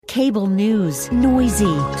Cable news,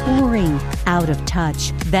 noisy, boring, out of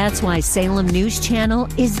touch. That's why Salem News Channel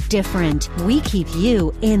is different. We keep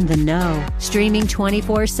you in the know. Streaming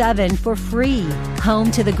 24/7 for free.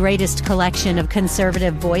 Home to the greatest collection of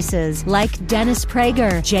conservative voices like Dennis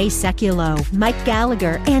Prager, Jay Sekulow, Mike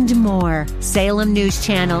Gallagher, and more. Salem News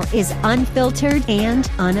Channel is unfiltered and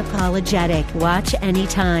unapologetic. Watch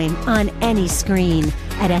anytime, on any screen,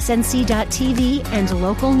 at snc.tv and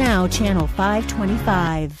Local Now Channel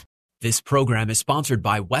 525. This program is sponsored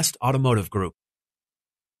by West Automotive Group.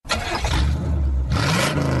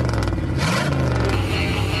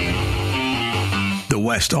 The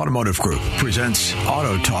West Automotive Group presents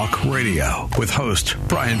Auto Talk Radio with host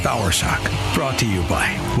Brian Bowersock. Brought to you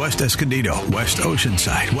by West Escondido, West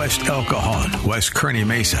Oceanside, West El Cajon, West Kearney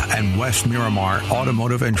Mesa, and West Miramar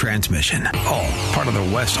Automotive and Transmission. All part of the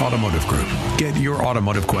West Automotive Group. Get your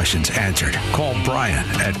automotive questions answered. Call Brian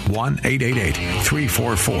at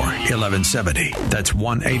 1-888-344-1170. That's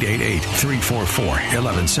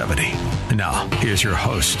 1-888-344-1170. Now, here's your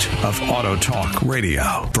host of Auto Talk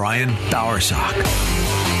Radio, Brian Bowersock.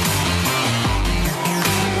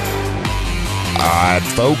 All right,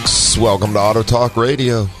 folks, welcome to Auto Talk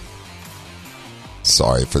Radio.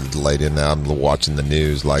 Sorry for the delay in that. I'm watching the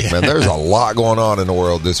news. Man, there's a lot going on in the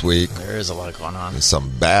world this week. There is a lot going on. There's some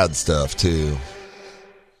bad stuff, too.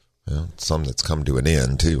 Some that's come to an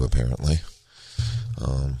end, too, apparently.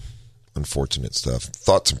 Unfortunate stuff.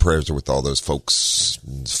 Thoughts and prayers are with all those folks,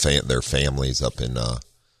 their families up in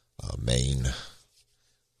Maine.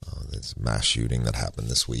 This mass shooting that happened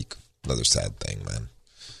this week. Another sad thing, man.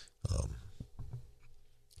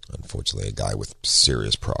 Unfortunately, a guy with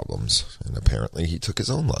serious problems, and apparently he took his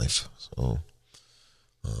own life. So,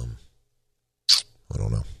 I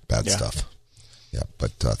don't know. Bad stuff. Yeah,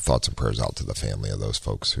 but thoughts and prayers out to the family of those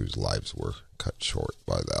folks whose lives were cut short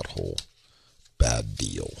by that whole bad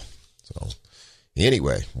deal. So,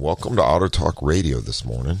 anyway, welcome to Auto Talk Radio this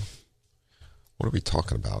morning. What are we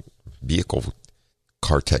talking about?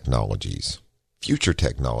 Car technologies, future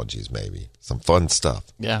technologies, maybe. Some fun stuff.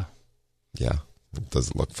 Yeah. Yeah. Does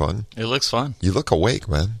it look fun? It looks fun. You look awake,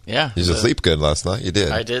 man. Yeah. You just sleep good last night. You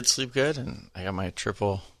did. I did sleep good, and I got my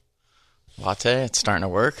triple latte. It's starting to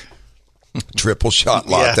work. Triple shot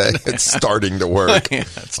latte. Yeah. It's starting to work.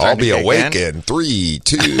 I'll be awake in 3,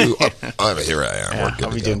 2. Here I am. Yeah,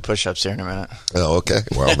 I'll be doing push-ups here in a minute. Oh, okay.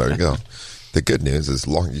 Well, there you go. The good news is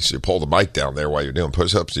you should pull the mic down there while you're doing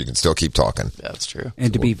push-ups so you can still keep talking. That's true.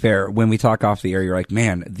 And to be fair, when we talk off the air, you're like,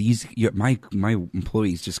 man, my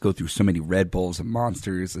employees just go through so many Red Bulls and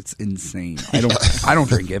Monsters. It's insane. I don't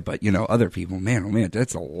drink it, but other people, man, oh man,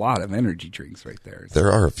 that's a lot of energy drinks right there.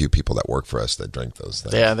 There are a few people that work for us that drink those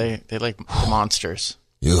things. Yeah, they like Monsters.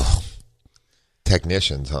 Ugh.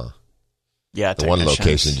 Technicians, huh? Yeah, the one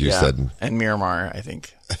location you said, and Miramar. I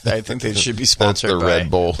think they should be sponsored the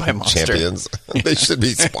Red Bull by Monster. Champions. They should be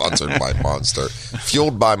sponsored by Monster,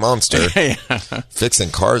 fueled by Monster, fixing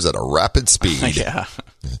cars at a rapid speed. Yeah.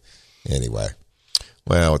 Anyway,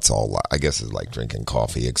 well, I guess it's like drinking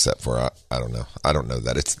coffee, except for I don't know. I don't know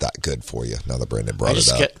that it's that good for you. Now that Brandon brought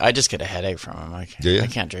it up, I just get a headache from them. Do you? I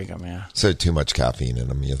can't drink them. Yeah. So too much caffeine in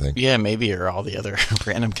them, you think? Yeah, maybe, or all the other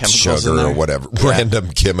random chemicals, sugar or whatever, random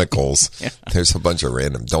chemicals. Yeah. There's a bunch of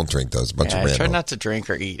random. Don't drink those. I try not to drink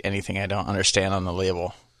or eat anything I don't understand on the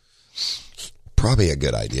label. Probably a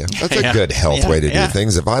good idea. That's a good health way to do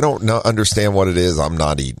things. If I don't understand what it is, I'm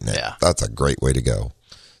not eating it. Yeah. That's a great way to go.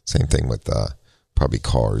 Same thing with probably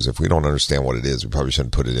cars. If we don't understand what it is, we probably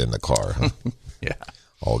shouldn't put it in the car. Huh? Yeah.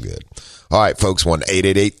 All good. All right, folks,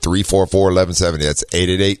 1-888-344-1170. That's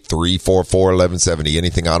 888-344-1170.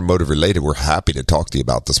 Anything automotive related, we're happy to talk to you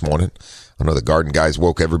about this morning. I know the garden guys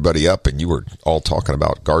woke everybody up, and you were all talking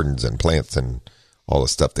about gardens and plants and all the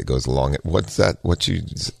stuff that goes along it. What's that?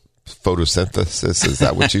 Photosynthesis? Is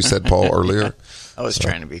that what you said, Paul, earlier? I was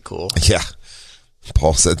trying to be cool. Yeah.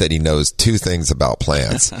 Paul said that he knows 2 things about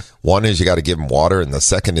plants. One is you got to give them water, and the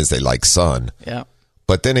second is they like sun. Yeah.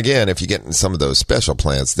 But then again, if you get in some of those special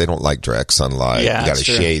plants, they don't like direct sunlight. Yeah, you got to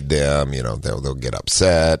shade them. They'll get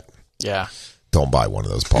upset. Yeah. Don't buy one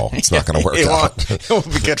of those, Paul. It's not going to work out. It won't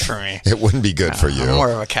be good for me. It wouldn't be good for you. I'm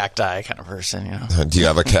more of a cacti kind of person, Do you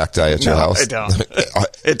have a cacti at your house? I don't.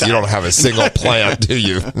 You don't have a single plant, do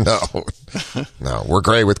you? No. No, we're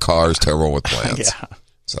great with cars, terrible with plants. Yeah.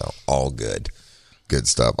 So, all good. Good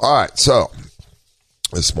stuff. All right, so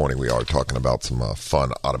this morning we are talking about some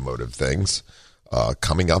fun automotive things.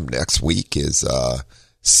 Coming up next week is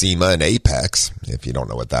SEMA and Apex. If you don't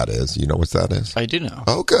know what that is, you know what that is? I do know.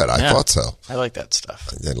 Oh, good. I thought so. I like that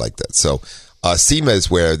stuff. I like that. So SEMA is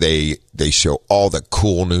where they show all the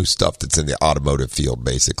cool new stuff that's in the automotive field,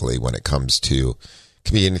 basically, when it comes to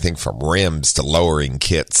Can be anything from rims to lowering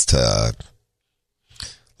kits to a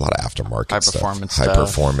lot of aftermarket high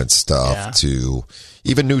performance stuff to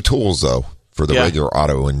even new tools though for the regular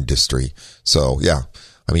auto industry. So yeah,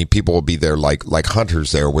 I mean, people will be there like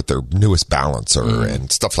hunters there with their newest balancer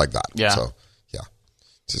and stuff like that. Yeah. So yeah,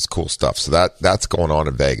 it's just cool stuff. So that's going on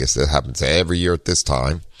in Vegas. It happens every year at this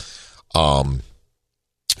time.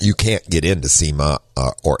 You can't get into SEMA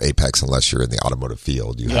or Apex unless you're in the automotive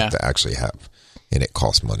field. You have to actually have, and it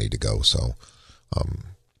costs money to go. So,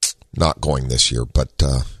 not going this year, but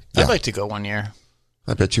I'd like to go one year.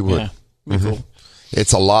 I bet you would. Yeah, be cool.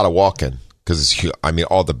 It's a lot of walking because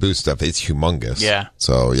all the booth stuff, it's humongous. Yeah.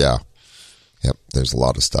 So yeah, yep. There's a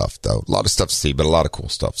lot of stuff though, a lot of stuff to see, but a lot of cool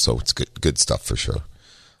stuff. So it's good stuff for sure.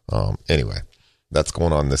 Anyway, that's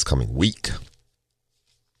going on this coming week,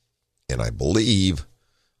 and I believe.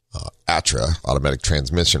 ATRA, Automatic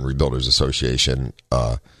Transmission Rebuilders Association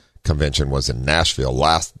convention was in Nashville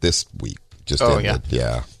this week. Just ended.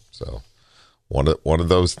 Yeah. So one of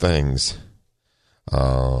those things.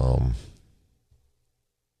 So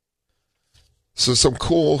some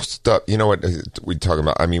cool stuff. You know what we talk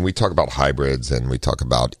about? I mean, we talk about hybrids and we talk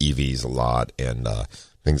about EVs a lot and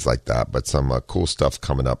things like that. But some cool stuff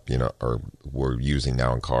coming up. Or we're using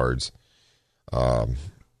now in cars.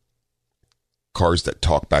 Cars that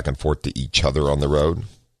talk back and forth to each other on the road,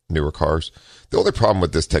 newer cars. The only problem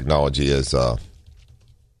with this technology is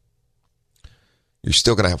you're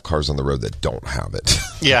still going to have cars on the road that don't have it.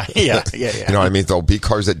 Yeah. You know what I mean? There'll be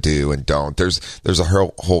cars that do and don't. There's a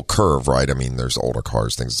whole curve, right? I mean, there's older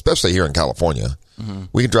cars, things, especially here in California. Mm-hmm.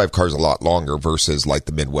 We can drive cars a lot longer versus like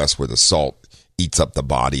the Midwest where the salt eats up the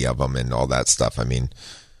body of them and all that stuff. I mean,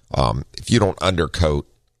 if you don't undercoat,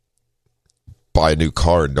 buy a new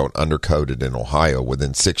car and don't undercoat it in Ohio,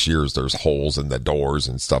 within 6 years there's holes in the doors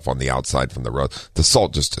and stuff on the outside from the road. The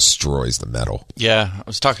salt just destroys the metal. Yeah, I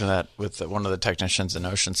was talking to that with one of the technicians in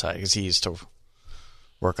Oceanside because he used to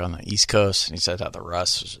work on the East Coast, and he said how the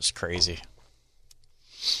rust was just crazy.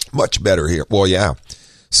 Much better here. Well, yeah.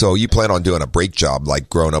 So you plan on doing a brake job like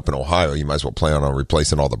growing up in Ohio, you might as well plan on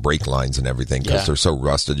replacing all the brake lines and everything because they're so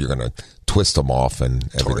rusted you're going to twist them off and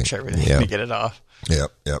everything. Torch everything to get it off.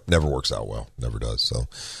 Yep. Never works out well. Never does. So,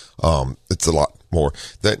 it's a lot more.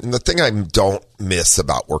 The thing I don't miss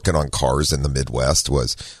about working on cars in the Midwest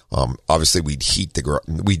was, obviously we'd heat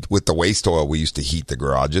with the waste oil, we used to heat the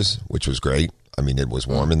garages, which was great. I mean, it was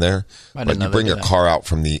warm in there. But you bring your car out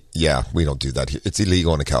from we don't do that here. It's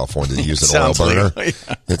illegal in California to use an oil burner.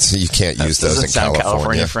 You can't use those in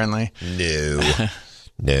California. Friendly.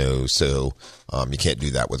 No. So, you can't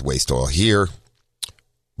do that with waste oil here.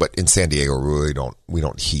 But in San Diego, we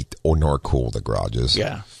don't heat or nor cool the garages.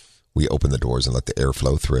 Yeah. We open the doors and let the air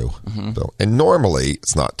flow through. Mm-hmm. So, and normally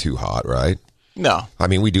it's not too hot, right? No. I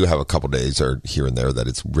mean, we do have a couple days or here and there that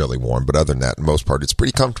it's really warm, but other than that, in most part, it's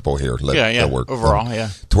pretty comfortable here. Overall,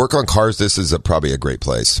 to work on cars, this is probably a great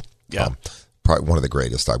place. Yeah. Probably one of the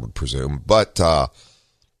greatest, I would presume. But,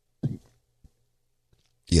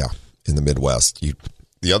 in the Midwest,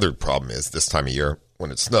 the other problem is this time of year when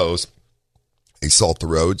it snows, they salt the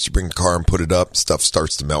roads. You bring the car and put it up. Stuff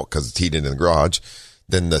starts to melt because it's heated in the garage.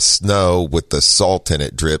 Then the snow with the salt in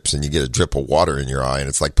it drips, and you get a drip of water in your eye, and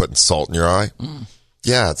it's like putting salt in your eye. Mm.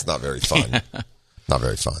 Yeah, it's not very fun. Not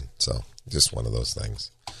very fun. So just one of those things.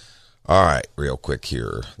 All right, real quick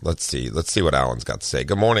here. Let's see what Alan's got to say.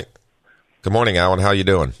 Good morning. Good morning, Alan. How you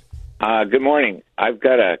doing? Good morning. I've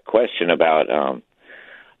got a question about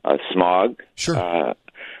smog. Sure.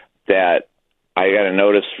 That I got a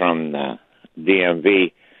notice from the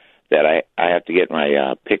DMV that I have to get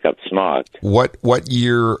my pickup smogged. What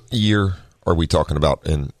year are we talking about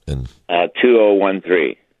in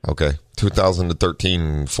 2013. Okay.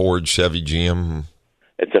 2013 Ford, Chevy, GM.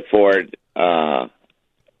 It's a Ford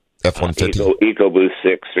F-150 EcoBoost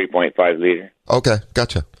 6 3.5 liter. Okay,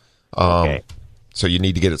 gotcha. Okay. So you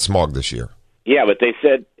need to get it smogged this year. Yeah, but they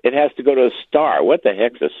said it has to go to a star. What the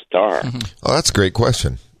heck's a star? Oh, that's a great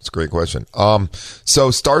question. It's a great question. So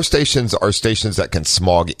star stations are stations that can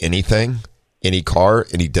smog anything, any car,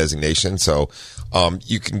 any designation. So,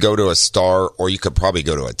 you can go to a star or you could probably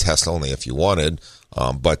go to a test only if you wanted.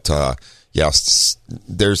 Yes,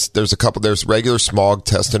 there's a couple, there's regular smog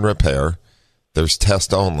test and repair. There's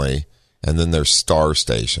test only, and then there's star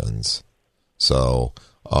stations. So,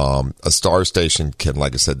 a star station can,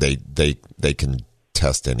 like I said, they can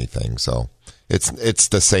test anything. So it's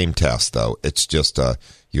the same test though. It's just,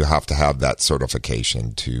 you have to have that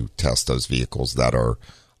certification to test those vehicles that are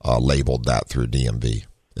labeled that through DMV,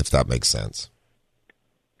 if that makes sense.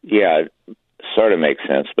 Yeah, it sort of makes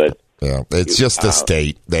sense, but yeah, it's just the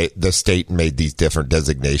state. The state made these different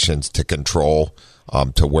designations to control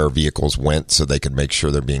to where vehicles went so they can make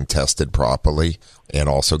sure they're being tested properly and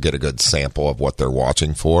also get a good sample of what they're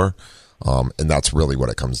watching for. And that's really what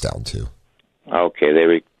it comes down to.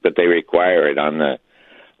 Okay, but they require it on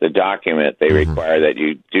the document. They require that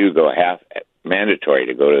you do go mandatory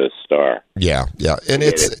to go to the STAR. Yeah, and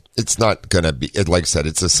it's not going to be, like I said,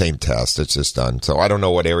 it's the same test. It's just done. So I don't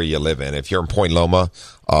know what area you live in. If you're in Point Loma,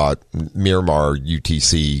 Miramar,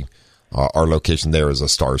 UTC, our location there is a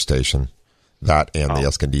STAR station. That and the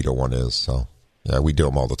Escondido one is. So yeah, we do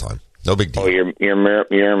them all the time. No big deal. Oh, your Miramar,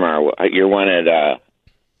 you're one at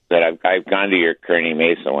that I've gone to your Kearney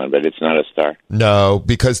Mesa one, but it's not a STAR. No,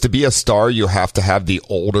 because to be a STAR, you have to have the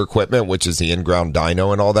older equipment, which is the in-ground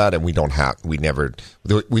dyno and all that, and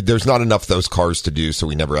there's not enough of those cars to do, so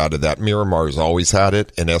we never added that. Miramar's always had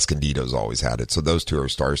it, and Escondido's always had it, so those two are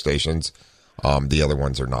STAR stations. The other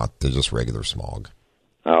ones are not. They're just regular smog.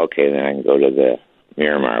 Okay, then I can go to the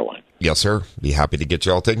Miramar one. Yes, sir. Be happy to get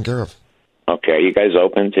you all taken care of. Okay, are you guys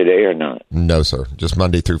open today or not? No, sir. Just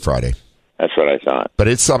Monday through Friday. That's what I thought. But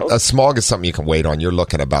it's a smog is something you can wait on. You're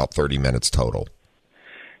looking about 30 minutes total.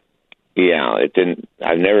 Yeah, it didn't.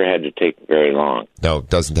 I've never had to take very long. No, it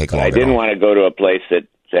doesn't take long. I didn't want to go to a place that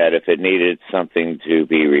said if it needed something to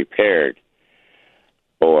be repaired,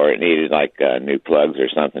 or it needed like new plugs or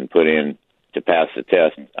something put in to pass the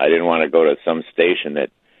test, I didn't want to go to some station that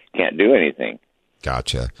can't do anything.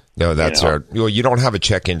 Gotcha. No, that's our. Well, you don't have a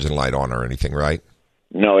check engine light on or anything, right?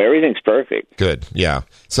 No, everything's perfect. Good, yeah.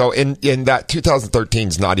 So in that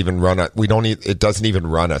 2013's not even run it doesn't even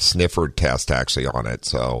run a sniffer test actually on it.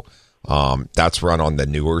 So that's run on the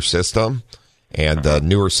newer system, and the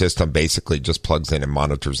newer system basically just plugs in and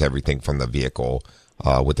monitors everything from the vehicle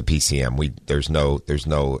with the PCM. There's no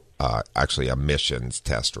actually emissions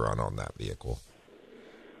test run on that vehicle.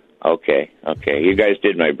 Okay. You guys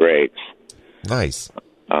did my brakes. Nice.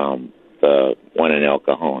 The one in El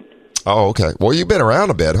Cajon. Oh, okay. Well, you've been around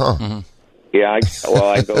a bit, huh? Mm-hmm. Yeah, I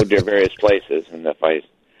go to various places, and if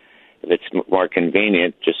it's more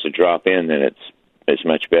convenient just to drop in, then it's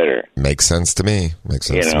much better. Makes sense to me.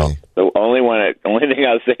 The only thing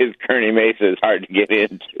I'll say is Kearney Mesa is hard to get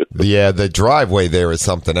into. Yeah, the driveway there is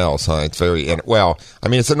something else, huh? It's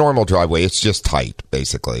it's a normal driveway. It's just tight,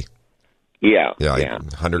 basically. Yeah. I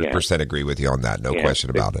 100% agree with you on that. No question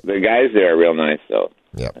about it. The guys there are real nice, though.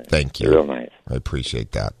 Yeah, thank you. They're real nice. I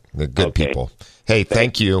appreciate that. They're good people. Hey,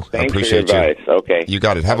 thank you. I Thanks appreciate for your advice. you. Okay. You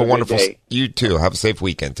got it. Have a wonderful day. You too. Have a safe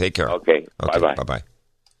weekend. Take care. Okay. Bye-bye. Bye-bye.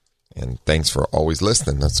 And thanks for always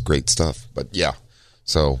listening. That's great stuff. But yeah,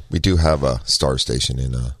 so we do have a STAR station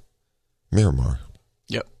in Miramar.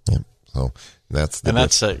 Yep. So that's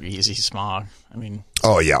an easy smog. I mean.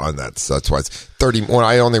 Oh yeah, and that's why it's 30. Well,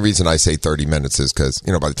 only reason I say 30 minutes is because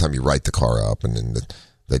by the time you write the car up and then the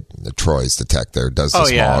Troy's the tech there does the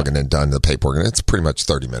smog and then done the paperwork, and it's pretty much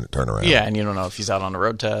 30-minute turnaround. Yeah, and you don't know if he's out on the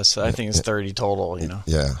road test. I think it's 30 total.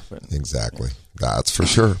 Yeah, exactly. That's for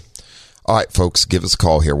sure. All right, folks, give us a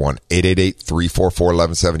call here,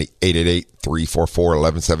 1-888-344-1170,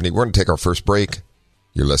 888-344-1170. We're going to take our first break.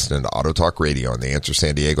 You're listening to Auto Talk Radio on The Answer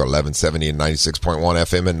San Diego, 1170 and 96.1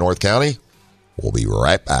 FM in North County. We'll be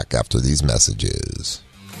right back after these messages.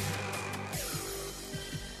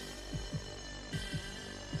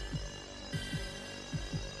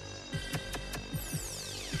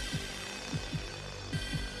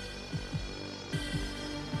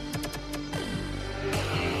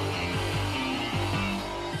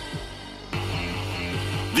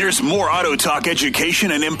 There's more Auto Talk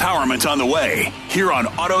education and empowerment on the way here on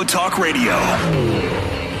Auto Talk Radio.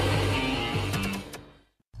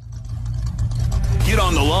 Get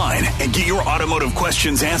on the line and get your automotive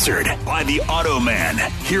questions answered by the Auto Man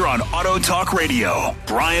here on Auto Talk Radio.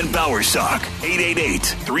 Brian Bowersock,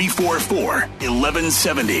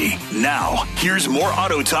 888-344-1170. Now, here's more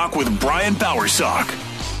Auto Talk with Brian Bowersock.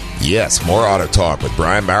 Yes, more Auto Talk with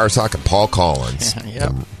Brian Bowersock and Paul Collins. Yep.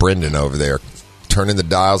 And Brendan over there turning the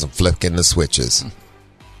dials and flicking the switches.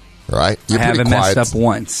 Right? I haven't messed up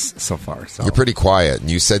once so far. So. You're pretty quiet.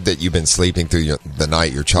 And you said that you've been sleeping through the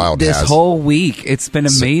night your child has. This whole week. It's been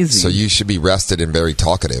amazing. So you should be rested and very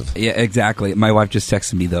talkative. Yeah, exactly. My wife just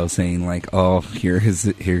texted me, though, saying, here's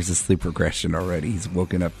his sleep regression already. He's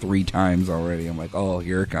woken up 3 times already. I'm like, oh,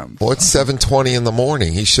 here it comes. Well, it's 7:20 in the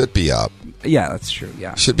morning. He should be up. Yeah, that's true.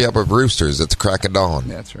 Yeah. Should be up with roosters at the crack of dawn.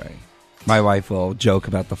 That's right. My wife will joke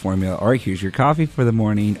about the formula. All right, here's your coffee for the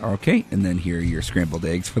morning. Okay. And then here are your scrambled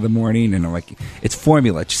eggs for the morning. And I'm like, it's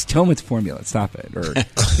formula. Just tell him it's formula. Stop it. Or,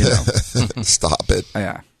 Stop it.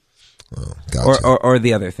 Yeah. Oh, gotcha. Or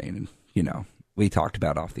the other thing, we talked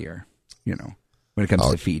about off the air, when it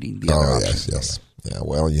comes to feeding. The other options. Yes. Yeah,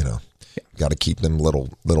 well, Got to keep them little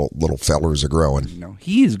fellers a growing.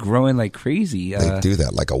 He is growing like crazy. They do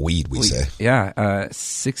that like a weed, we say. Yeah,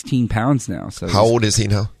 16 pounds now. So how old is he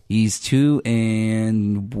now? He's 2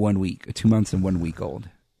 and 1 week, 2 months and 1 week old.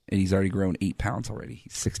 And he's already grown 8 pounds already.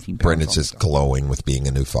 He's 16 pounds. Brandon's just glowing with being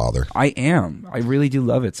a new father. I am. I really do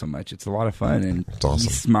love it so much. It's a lot of fun. And it's awesome.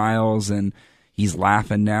 He smiles and he's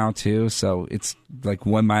laughing now too. So it's like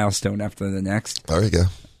one milestone after the next. There you go.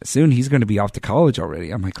 Soon he's going to be off to college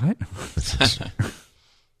already. I'm like, what?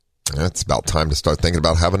 It's about time to start thinking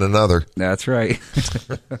about having another. That's right.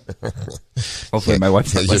 Hopefully my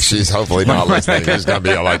wife's not listening. She's hopefully not listening. She's going to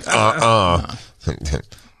be like,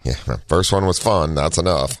 Yeah, first one was fun. That's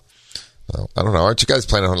enough. Well, I don't know. Aren't you guys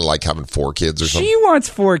planning on like having 4 kids or something? She wants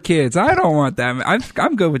 4 kids. I don't want that.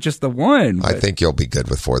 I'm good with just the one. But I think you'll be good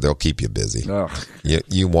with 4. They'll keep you busy.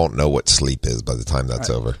 You won't know what sleep is by the time that's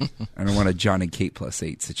over. I don't want a John and Kate plus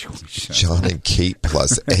 8 situation. John and Kate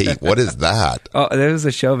plus 8. What is that? Oh, there was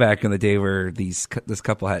a show back in the day where this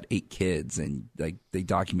couple had 8 kids and like they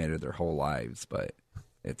documented their whole lives, but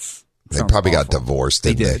it's. They probably got divorced,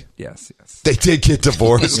 didn't they? Yes. They did get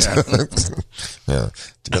divorced. Yeah.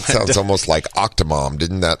 That sounds almost like Octomom.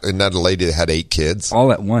 Isn't that a lady that had 8 kids?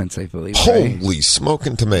 All at once, I believe. Holy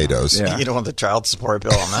smoking tomatoes. Yeah. You don't want the child support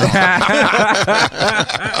bill on that.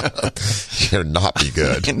 Should not be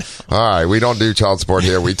good. All right. We don't do child support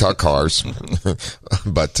here. We talk cars.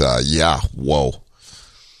 But, yeah. Whoa.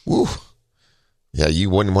 Woo. Yeah, you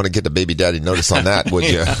wouldn't want to get the baby daddy notice on that, would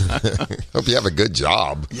you? Hope you have a good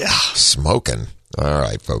job. Yeah. Smoking. All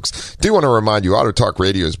right, folks. Do want to remind you, Auto Talk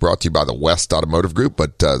Radio is brought to you by the West Automotive Group.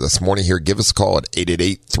 But this morning here, give us a call at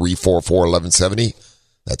 888-344-1170.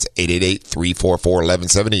 That's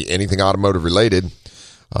 888-344-1170. Anything automotive related.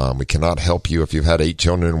 We cannot help you if you've had 8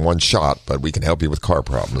 children in one shot, but we can help you with car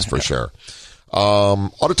problems for sure.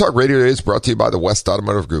 Auto Talk Radio is brought to you by the West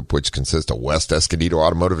Automotive Group, which consists of West Escondido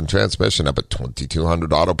Automotive and Transmission up at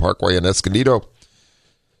 2200 Auto Parkway in Escondido.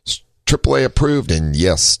 AAA approved and,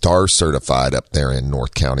 yes, Star certified up there in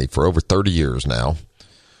North County for over 30 years now.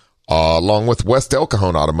 Along with West El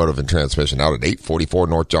Cajon Automotive and Transmission out at 844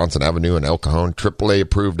 North Johnson Avenue in El Cajon. AAA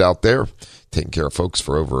approved out there, taking care of folks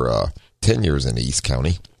for over 10 years in East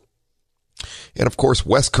County. And, of course,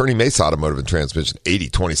 West Kearny Mesa Automotive and Transmission,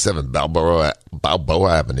 8027 Balboa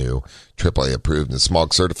Avenue, AAA approved and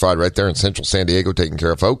smog certified right there in Central San Diego, taking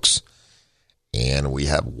care of folks. And we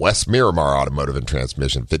have West Miramar Automotive and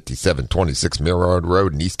Transmission, 5726 Miramar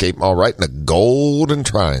Road in Eastgate Mall, right in the Golden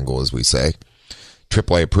Triangle, as we say.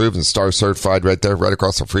 AAA approved and Star certified right there, right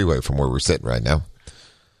across the freeway from where we're sitting right now.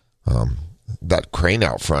 That crane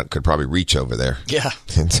out front could probably reach over there. Yeah.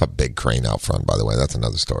 It's a big crane out front, by the way. That's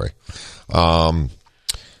another story.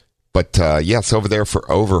 Yes, over there for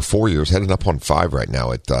over 4 years, heading up on 5 right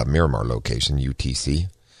now at Miramar location, UTC.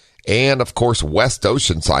 And, of course, West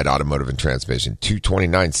Oceanside Automotive and Transmission,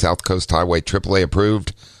 229 South Coast Highway, AAA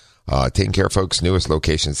approved. Taking care of folks' newest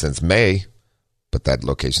location since May. But that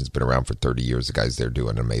location's been around for 30 years. The guys there do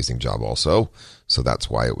an amazing job also. So that's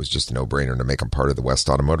why it was just a no-brainer to make them part of the West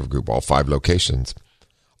Automotive Group, all 5 locations.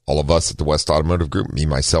 All of us at the West Automotive Group, me,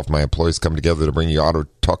 myself, my employees, come together to bring you Auto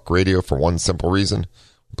Talk Radio for one simple reason.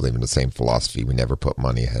 We believe in the same philosophy. We never put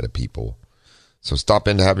money ahead of people. So stop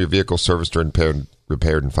in to have your vehicle serviced or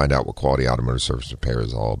repaired and find out what quality automotive service repair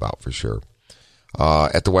is all about for sure.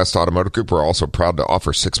 At the West Automotive Group, we're also proud to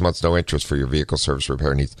offer 6 months no interest for your vehicle service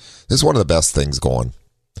repair needs. This is one of the best things going.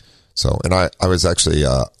 So, and I was actually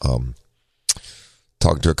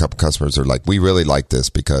talking to a couple customers. They're like, we really like this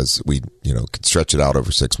because we, could stretch it out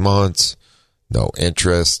over 6 months, no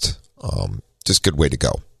interest, just good way to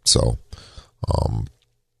go. So,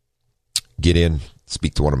 get in,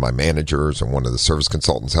 speak to one of my managers or one of the service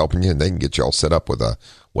consultants helping you, and they can get you all set up with a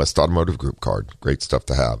West Automotive Group card. Great stuff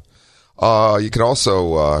to have. You can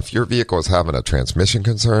also, if your vehicle is having a transmission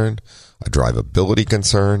concern, a drivability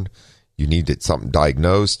concern, you need something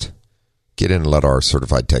diagnosed, get in and let our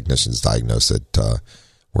certified technicians diagnose it.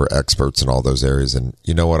 We're experts in all those areas. And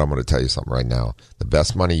you know what? I'm going to tell you something right now. The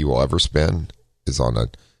best money you will ever spend is on a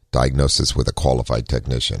diagnosis with a qualified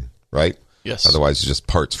technician, right? Yes. Otherwise, it's just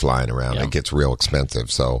parts flying around. Yeah. It gets real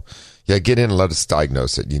expensive. So, yeah, get in and let us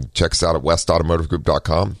diagnose it. You can check us out at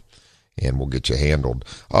westautomotivegroup.com. And we'll get you handled.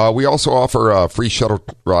 We also offer free shuttle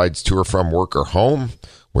rides to or from work or home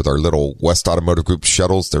with our little West Automotive Group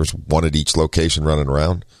shuttles. There's one at each location running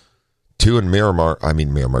around. 2 in Miramar,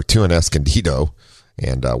 2 in Escondido,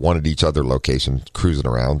 and 1 at each other location cruising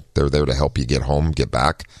around. They're there to help you get home, get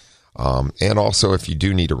back. And also, if you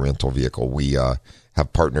do need a rental vehicle, we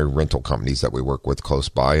have partner rental companies that we work with close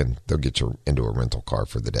by, and they'll get you into a rental car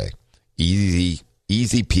for the day. Easy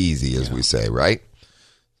peasy, as we say, right?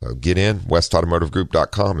 So get in,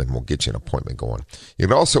 westautomotivegroup.com, and we'll get you an appointment going. You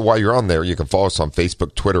can also, while you're on there, you can follow us on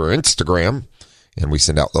Facebook, Twitter, or Instagram, and we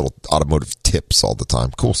send out little automotive tips all the time.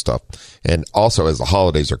 Cool stuff. And also, as the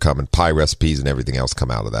holidays are coming, pie recipes and everything else come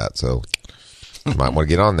out of that. So you might want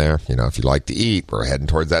to get on there. You know, if you like to eat, we're heading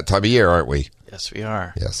towards that time of year, aren't we? Yes, we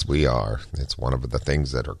are. Yes, we are. It's one of the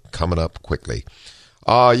things that are coming up quickly.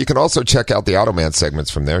 You can also check out the Automan segments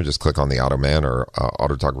from there. Just click on the Automan or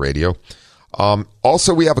Auto Talk Radio.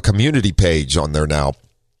 Also, we have a community page on there now.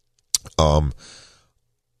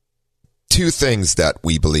 Two things that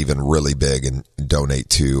we believe in really big and donate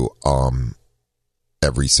to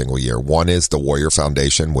every single year. One is the Warrior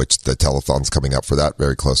Foundation, which the telethon's coming up for that.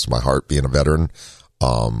 Very close to my heart, being a veteran.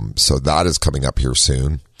 So that is coming up here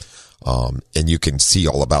soon. And you can see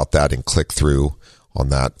all about that and click through on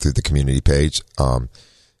that through the community page.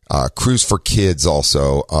 Cruise for Kids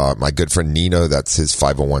also. My good friend Nino, that's his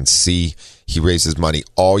 501c. He raises money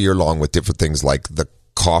all year long with different things like the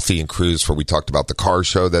coffee and cruise where we talked about the car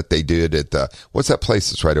show that they did at the, what's that place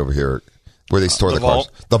that's right over here where they store the cars?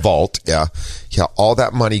 The Vault. Yeah. Yeah. All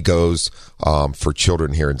that money goes, for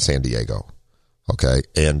children here in San Diego. Okay.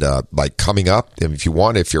 And, like coming up, if you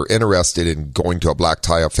want, if you're interested in going to a Black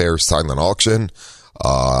Tie Affair silent auction,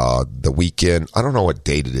 the weekend, I don't know what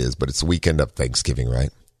date it is, but it's the weekend of Thanksgiving, right?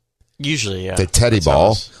 Usually, yeah. The Teddy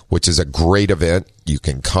Ball, which is a great event. You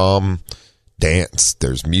can come, dance.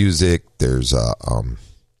 There's music. There's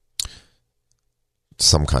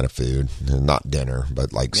some kind of food, not dinner,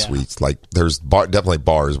 but like sweets. Like there's definitely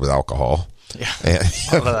bars with alcohol. Yeah,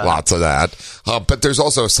 and lots of that. But there's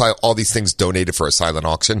also all these things donated for a silent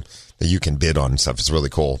auction that you can bid on and stuff. It's really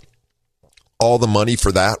cool. All the money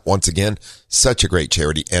for that, once again, such a great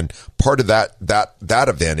charity. And part of that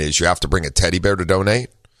event is you have to bring a teddy bear to donate.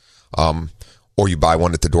 Or you buy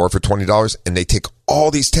one at the door for $20, and they take all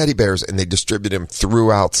these teddy bears and they distribute them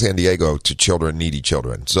throughout San Diego to children, needy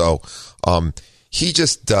children. So, he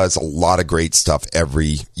just does a lot of great stuff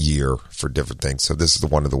every year for different things. So this is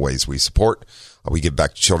one of the ways we support. We give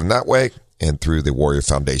back to children that way, and through the Warrior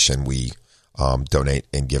Foundation, we donate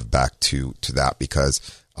and give back to that because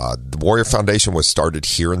the Warrior Foundation was started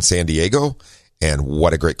here in San Diego, and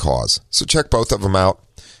what a great cause. So check both of them out.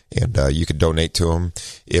 And you can donate to them.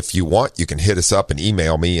 If you want, you can hit us up and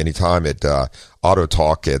email me anytime at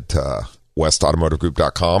autotalk at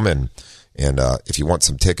westautomotivegroup.com. And if you want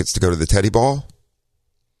some tickets to go to the Teddy Ball,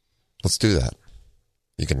 let's do that.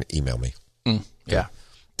 You can email me. Yeah.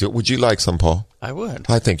 Would you like some, Paul? I would.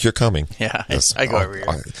 I think you're coming. Yeah, I go every year.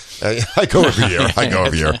 I go every year. I go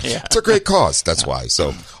every year. Yeah. It's a great cause. That's why.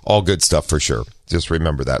 So all good stuff for sure. Just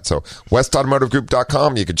remember that. So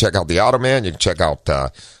westautomotivegroup.com. You can check out the Automan. You can check out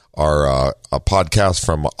our podcast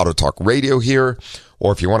from Auto Talk Radio here.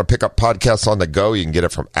 Or if you want to pick up podcasts on the go, you can get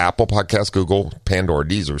it from Apple Podcasts, Google, Pandora,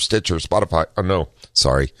 Deezer, Stitcher, Spotify. Oh, no.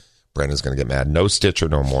 Sorry. Brandon's going to get mad. No Stitcher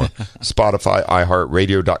no more. Spotify,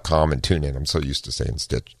 iHeartRadio.com, and TuneIn. I'm so used to saying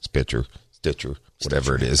Stitcher,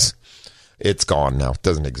 whatever it is. It's gone now. It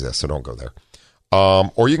doesn't exist, so don't go there.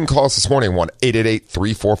 Or you can call us this morning,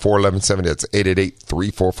 1-888-344-1170. That's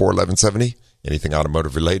 888-344-1170. Anything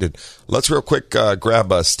automotive related. Let's real quick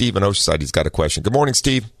grab Steve in Oceanside. He's got a question. Good morning,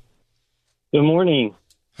 Steve. Good morning.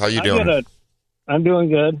 How you doing? I'm doing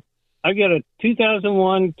good. I got a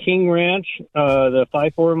 2001 King Ranch, the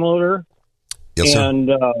 5.4 motor. Yes, sir. And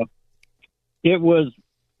it was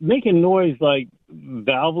making noise like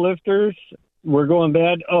valve lifters were going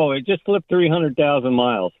bad. Oh, it just flipped 300,000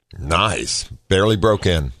 miles. Nice. Barely broke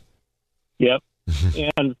in. Yep.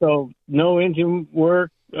 And so no engine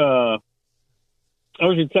work.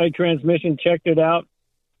 Oceanside Transmission checked it out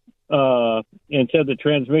and said the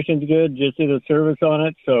transmission's good, just did a service on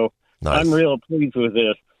it. So nice. I'm real pleased with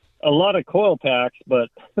this. A lot of coil packs, but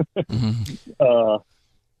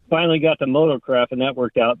finally got the Motocraft, and that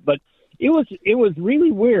worked out. But it was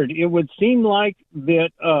really weird. It would seem like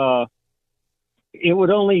that it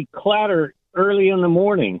would only clatter early in the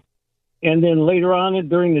morning, and then later on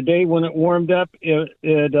during the day when it warmed up,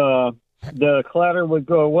 the clatter would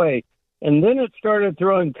go away. And then it started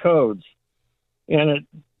throwing codes, and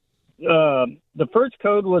the first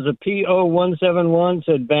code was a PO171,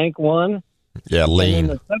 said Bank 1. Yeah,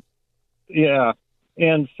 lean. Yeah,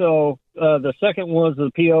 and so the second was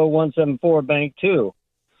the PO174, Bank 2.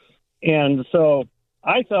 And so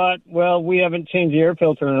I thought, well, we haven't changed the air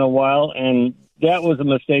filter in a while, and that was a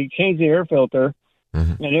mistake. Changed the air filter,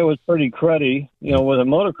 and it was pretty cruddy, with a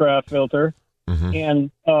Motocraft filter.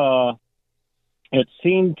 And it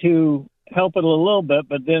seemed to help it a little bit,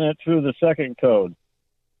 but then it threw the second code.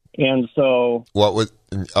 And so... What was...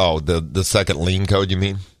 Oh, the second lean code, you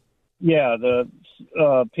mean? Yeah, the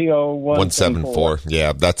PO 174.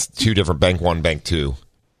 Yeah, that's two different Bank 1, Bank 2.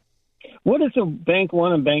 What does a Bank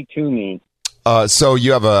 1 and Bank 2 mean? So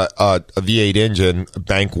you have a V8 engine.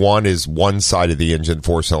 Bank 1 is one side of the engine,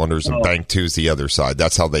 4 cylinders, and Bank 2 is the other side.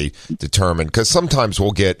 That's how they determine. Because sometimes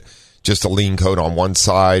we'll get just a lean coat on one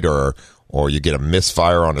side, or you get a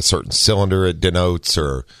misfire on a certain cylinder it denotes,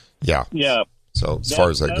 or yeah. So as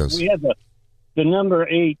far as that goes, we had the number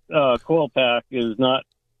 8 coil pack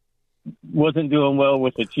wasn't doing well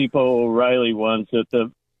with the cheapo O'Reilly ones at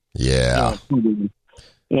the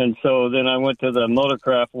and so then I went to the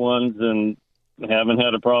Motorcraft ones and haven't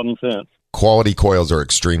had a problem since. Quality coils are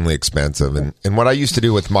extremely expensive, and what I used to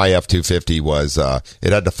do with my F250 was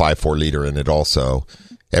it had the 5.4 liter in it also.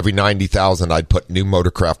 Every 90,000 I'd put new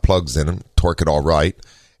Motorcraft plugs in and torque it all right,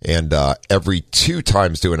 and every 2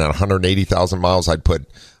 times doing it 180,000 miles I'd put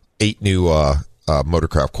 8 new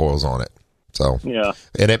Motorcraft coils on it. So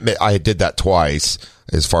and I did that twice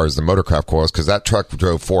as far as the Motorcraft coils, because that truck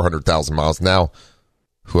drove 400,000 miles. Now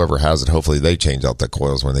whoever has it, hopefully they change out the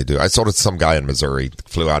coils when they do. I sold it to some guy in Missouri,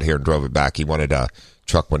 flew out here and drove it back. He wanted a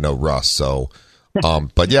truck with no rust. So,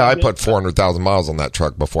 but yeah, I put 400,000 miles on that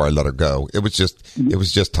truck before I let her go. It was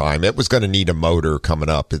just time. It was going to need a motor coming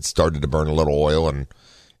up. It started to burn a little oil,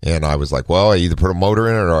 and I was like, well, I either put a motor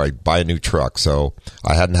in it or I buy a new truck. So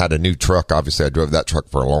I hadn't had a new truck. Obviously I drove that truck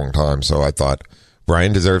for a long time. So I thought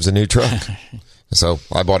Brian deserves a new truck. So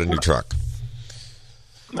I bought a new truck.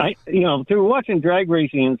 Through watching drag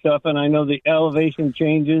racing and stuff, and I know the elevation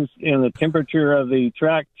changes and the temperature of the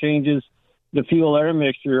track changes the fuel air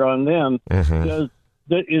mixture on them. Mm-hmm.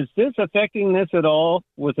 Is this affecting this at all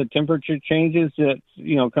with the temperature changes that,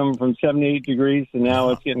 coming from 78 degrees to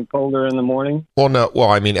now it's getting colder in the morning? Well, no. Well,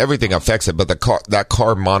 I mean, everything affects it, but that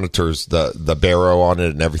car monitors the barrow on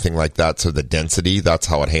it and everything like that. So the density, that's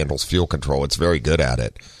how it handles fuel control. It's very good at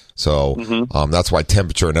it. So that's why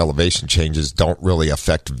temperature and elevation changes don't really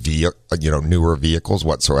affect newer vehicles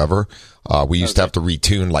whatsoever. We used to have to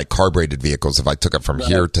retune like carbureted vehicles. If I took it from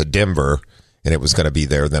here to Denver and it was going to be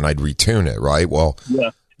there, then I'd retune it, right? Well,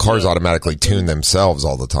 cars automatically tune themselves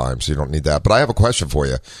all the time, so you don't need that. But I have a question for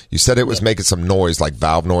you. You said it was making some noise, like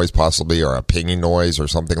valve noise possibly, or a pinging noise or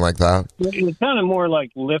something like that? It's kind of more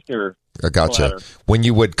like lifter. I gotcha. When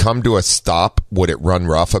you would come to a stop, would it run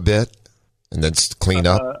rough a bit and then clean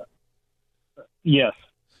up? Yes.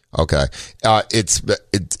 Okay.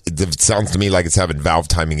 It sounds to me like it's having valve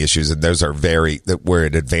timing issues, and those are where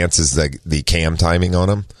it advances the cam timing on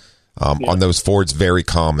them. On those Fords, very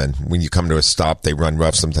common. When you come to a stop, they run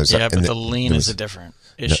rough sometimes. Yeah, but the lean is a different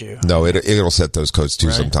issue. No, it'll set those codes too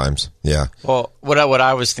sometimes. Yeah. Well, what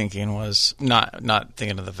I was thinking was not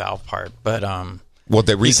thinking of the valve part, but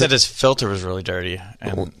he said his filter was really dirty,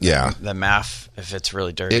 and the MAF, if it's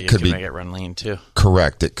really dirty, it can make it run lean too.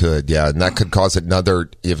 Correct, it could, yeah, and that could cause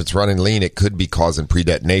if it's running lean, it could be causing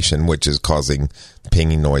pre-detonation, which is causing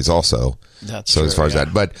pinging noise also. That's so true, as far as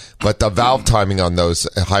that, but the valve timing on those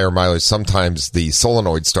higher mileage, sometimes the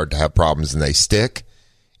solenoids start to have problems and they stick,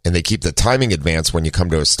 and they keep the timing advanced when you come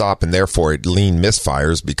to a stop, and therefore lean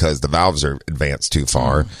misfires because the valves are advanced too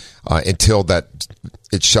far until that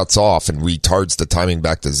it shuts off and retards the timing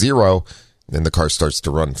back to zero, and the car starts to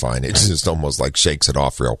run fine. It just almost like shakes it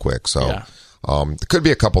off real quick. So there could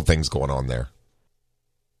be a couple things going on there,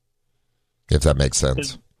 if that makes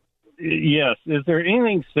sense. Yes. Is there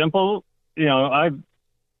anything simple? I've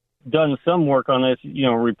done some work on this,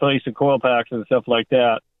 replace the coil packs and stuff like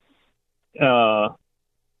that.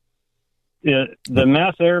 The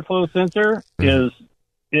mass airflow sensor is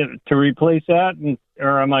to replace that,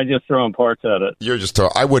 or am I just throwing parts at it?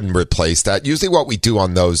 I wouldn't replace that. Usually what we do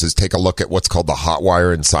on those is take a look at what's called the hot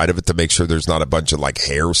wire inside of it to make sure there's not a bunch of like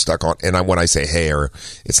hair stuck on. And when I say hair,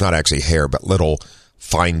 it's not actually hair, but little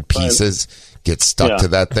fine pieces get stuck to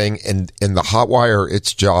that thing. And the hot wire,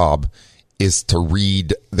 its job is to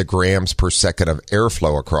read the grams per second of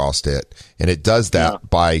airflow across it. And it does that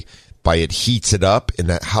by it heats it up, and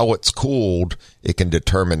that how it's cooled, it can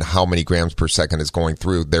determine how many grams per second is going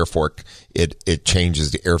through. Therefore, it changes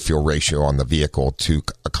the air fuel ratio on the vehicle to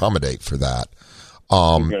accommodate for that.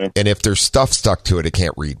 And if there's stuff stuck to it, it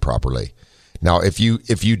can't read properly. Now, if you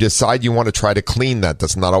decide you want to try to clean that,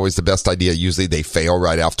 that's not always the best idea. Usually they fail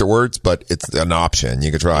right afterwards, but it's an option.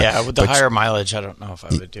 You could try. Yeah, with the higher mileage, I don't know if I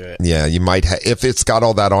would do it. Yeah, you might. If it's got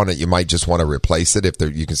all that on it, you might just want to replace it if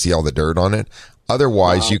you can see all the dirt on it.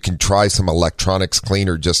 Otherwise, you can try some electronics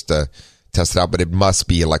cleaner just to test it out, but it must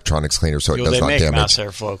be electronics cleaner so it does not damage. Mass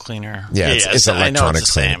airflow cleaner. Yeah, it's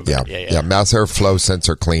electronics cleaner. Yeah, mass airflow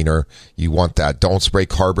sensor cleaner. You want that. Don't spray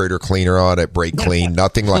carburetor cleaner on it. Brake clean.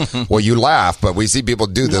 Nothing like. Well, you laugh, but we see people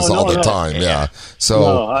do this all the time. Yeah.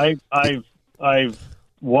 So I've I've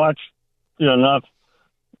watched enough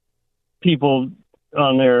people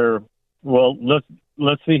on there. Well,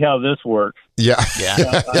 let's see how this works. Yeah.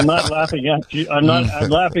 I'm not laughing at you. I'm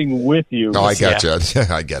laughing with you. No, I get you.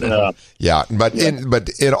 I get it. Yeah. But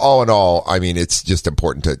in all, I mean, it's just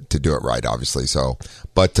important to do it right, obviously. So,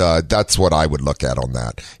 but that's what I would look at on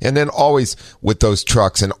that. And then always with those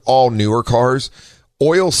trucks and all newer cars,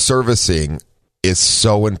 oil servicing is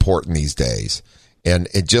so important these days. And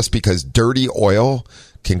just because dirty oil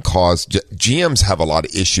can cause, GMs have a lot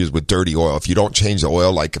of issues with dirty oil. If you don't change the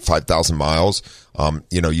oil like 5,000 miles,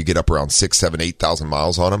 you get up around 6, 7, 8,000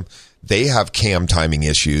 miles on them. They have cam timing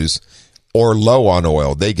issues or low on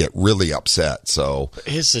oil. They get really upset. So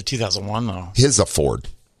his is a 2001 though. His a Ford.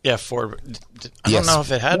 Yeah, Ford. I don't know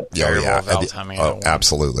if it had variable valve timing. Oh,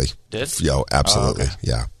 absolutely. Did? Absolutely. Oh, okay.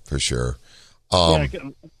 Yeah, for sure.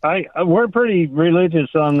 We're pretty religious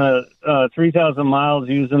on the 3,000 miles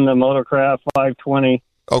using the Motorcraft 520.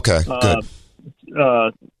 Okay,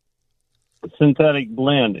 good. Synthetic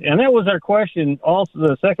blend. And that was our question. Also,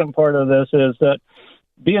 the second part of this is that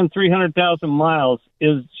being 300,000 miles,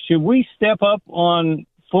 should we step up on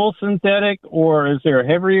full synthetic, or is there a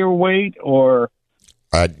heavier weight, or...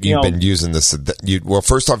 You've been using this. Well,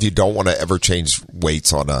 first off, you don't want to ever change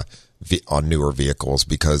weights on newer vehicles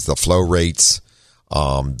because the flow rates,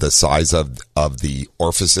 the size of the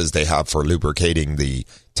orifices they have for lubricating the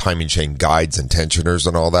timing chain guides and tensioners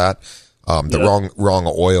and all that,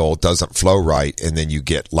 wrong oil doesn't flow right, and then you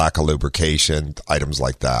get lack of lubrication, items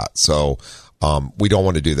like that. So we don't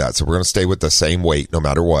want to do that. So we're going to stay with the same weight no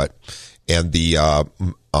matter what. And the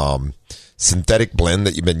synthetic blend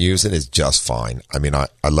that you've been using is just fine. I mean,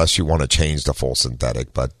 unless you want to change the full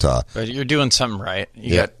synthetic, but you're doing something right.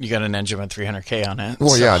 You got an engine with 300K on it.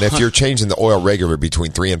 Well, yeah, and if you're changing the oil regular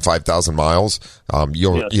between 3,000 and 5,000 miles,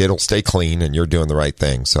 it'll stay clean, and you're doing the right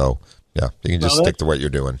thing. So, yeah, you can just stick to what you're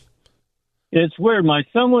doing. It's weird. My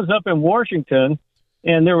son was up in Washington,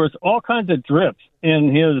 and there was all kinds of drips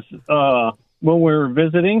in his when we were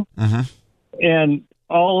visiting, and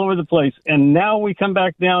all over the place. And now we come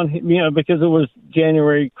back down, because it was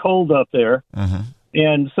January, cold up there.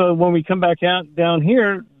 And so when we come back down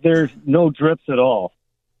here, there's no drips at all.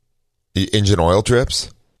 The engine oil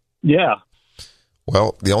drips? Yeah.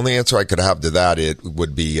 Well, the only answer I could have to that, it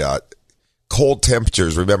would be cold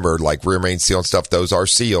temperatures. Remember, like rear main seal and stuff, those are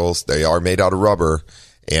seals. They are made out of rubber.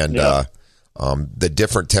 And the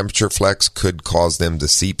different temperature flex could cause them to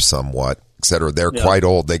seep somewhat, etc. They're quite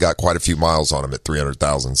old. They got quite a few miles on them at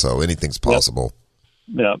 300,000, so anything's possible.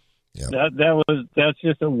 Yeah. That's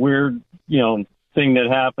just a weird, thing that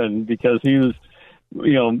happened because he was,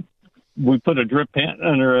 we put a drip pan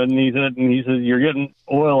under it, and he said, "You're getting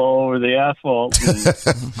oil all over the asphalt."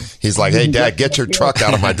 He's like, "Hey, Dad, get your truck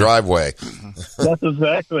out of my driveway." That's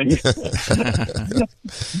exactly.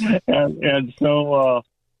 and so.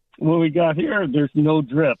 When we got here, there's no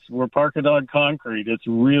drips. We're parking on concrete. It's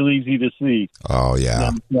real easy to see. Oh,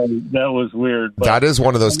 yeah. That was weird. But that is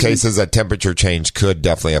one of those cases that temperature change could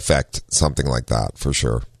definitely affect something like that, for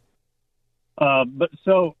sure. But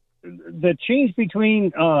so the change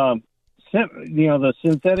between, the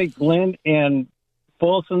synthetic blend and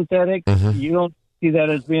full synthetic, you don't see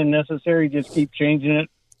that as being necessary? Just keep changing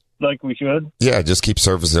it like we should? Yeah, just keep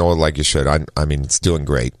servicing oil like you should. I mean, it's doing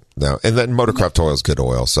great. No, and then Motorcraft oil is good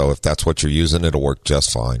oil, so if that's what you're using, it'll work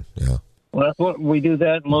just fine. Yeah. Well, that's what we do.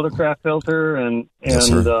 That Motorcraft filter, and it's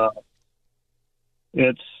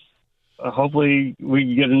hopefully we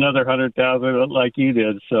can get another 100,000 like you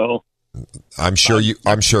did. So I'm sure you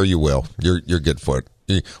will. You're good for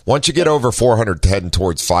it. Once you get over 400, heading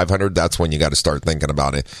towards 500, that's when you got to start thinking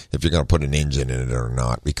about it if you're going to put an engine in it or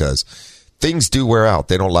not, because things do wear out.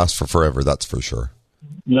 They don't last for forever. That's for sure.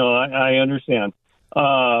 No, I understand.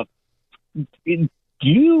 Do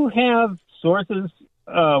you have sources?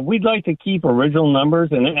 We'd like to keep original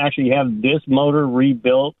numbers and actually have this motor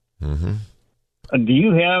rebuilt. Do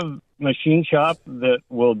you have machine shop that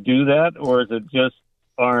will do that, or is it just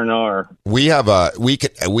R&R? We have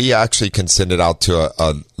we actually can send it out to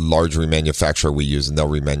a large remanufacturer we use, and they'll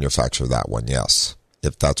remanufacture that one. Yes,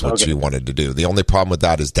 if that's what you wanted to do. The only problem with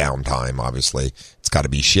that is downtime. Obviously, it's got to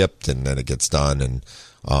be shipped, and then it gets done. And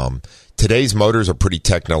today's motors are pretty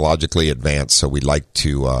technologically advanced, so we like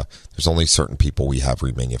to. There's only certain people we have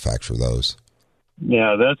remanufacture those.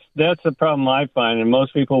 Yeah, that's the problem I find, and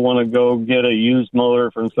most people want to go get a used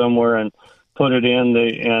motor from somewhere and put it in.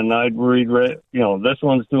 And I'd read, this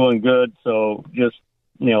one's doing good, so just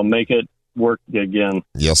make it work again.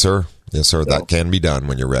 Yes, sir. Yes, sir. So, that can be done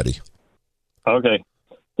when you're ready. Okay.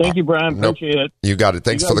 Thank you, Brian. Appreciate it. You got it.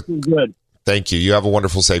 Thanks for the good. Thank you. You have a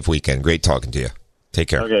wonderful, safe weekend. Great talking to you. Take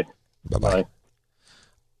care. Okay. Bye-bye.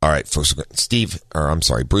 All right, folks.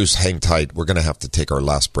 Bruce, hang tight. We're going to have to take our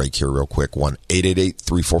last break here real quick.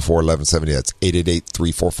 1-888-344-1170. That's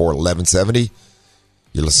 888-344-1170.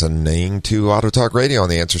 You're listening to Auto Talk Radio on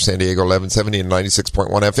the Answer San Diego 1170 and 96.1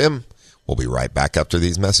 FM. We'll be right back after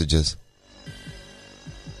these messages.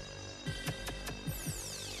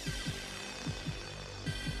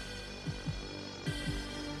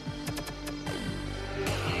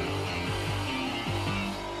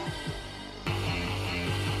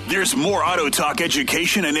 There's more Auto Talk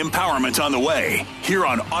education and empowerment on the way here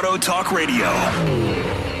on Auto Talk Radio.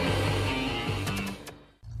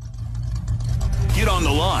 Get on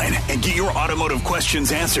the line and get your automotive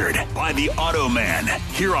questions answered by the Auto Man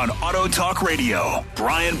here on Auto Talk Radio.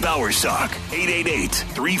 Brian Bowersock,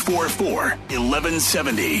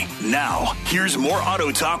 888-344-1170. Now, here's more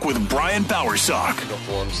Auto Talk with Brian Bowersock.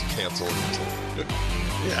 Forms canceled.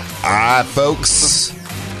 Yeah. Folks.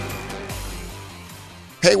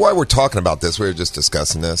 Hey, while we're talking about this, we were just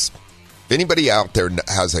discussing this. If anybody out there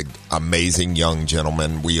has an amazing young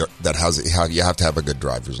gentleman, you have to have a good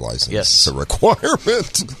driver's license. Yes. It's a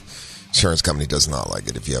requirement. Insurance company does not like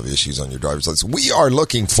it if you have issues on your driver's license. We are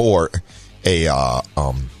looking for a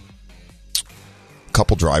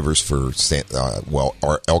couple drivers for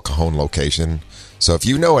our El Cajon location. So if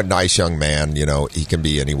you know a nice young man, he can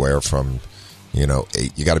be anywhere from, you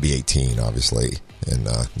got to be 18, obviously, and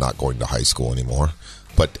not going to high school anymore.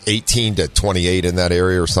 But 18 to 28 in that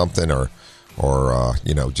area or something, or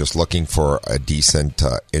just looking for a decent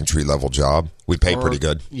entry-level job. We pay pretty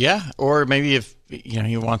good. Yeah, or maybe if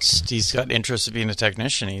he's got interest in being a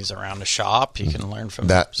technician, he's around a shop, he can learn from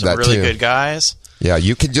some really good guys. Yeah,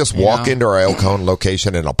 you can just walk into our El Cajon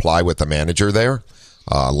location and apply with the manager there,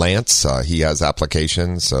 Lance. He has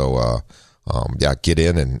applications, so get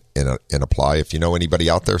in and apply. If you know anybody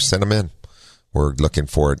out there, send them in. We're looking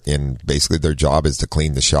for it, and basically their job is to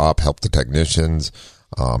clean the shop, help the technicians,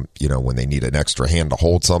 when they need an extra hand to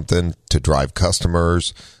hold something, to drive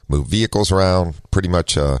customers, move vehicles around, pretty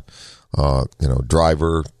much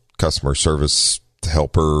driver, customer service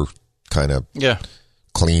helper, kind of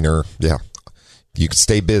cleaner. Yeah. You can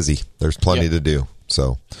stay busy. There's plenty to do.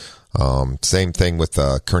 So same thing with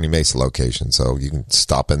Kearney Mesa location. So you can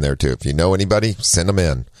stop in there too. If you know anybody, send them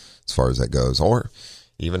in as far as that goes. Or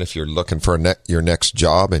even if you're looking for your next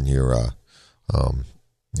job and you're, as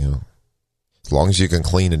long as you can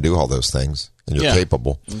clean and do all those things and you're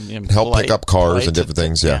capable, and help pick up cars and different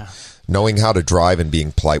things. Yeah. Knowing how to drive and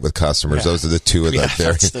being polite with customers. Those are the two of the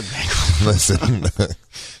very, listen,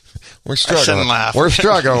 we're struggling. We're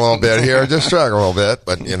struggling a little bit here, just struggling a little bit,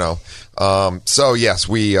 but so yes,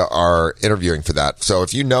 we are interviewing for that. So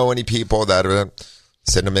if you know any people that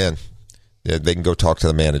send them in. Yeah, they can go talk to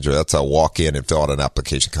the manager. That's a walk in and fill out an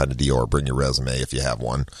application kind of deal, or bring your resume if you have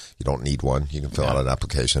one. You don't need one. You can fill out an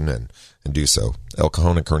application and do so. El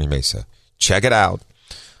Cajon and Kearney Mesa. Check it out.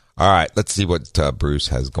 All right, let's see what Bruce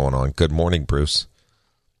has going on. Good morning, Bruce.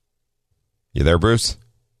 You there, Bruce?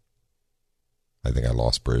 I think I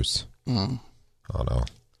lost Bruce. Oh, no. All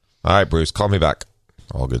right, Bruce, call me back.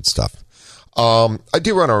 All good stuff. I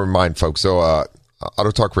do want to remind folks, Auto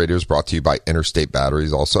Talk Radio is brought to you by Interstate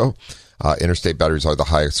Batteries also. Interstate Batteries are the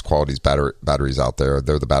highest quality batteries out there.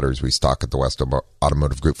 They're the batteries we stock at the West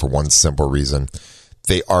Automotive Group for one simple reason.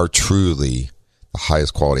 They are truly the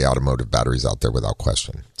highest quality automotive batteries out there without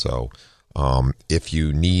question. So if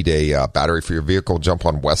you need a battery for your vehicle, jump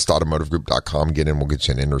on westautomotivegroup.com, get in, we'll get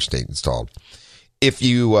you an Interstate installed. If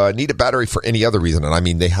you need a battery for any other reason, and I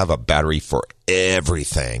mean they have a battery for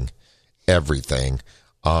everything,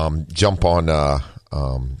 jump on...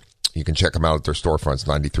 you can check them out at their storefronts,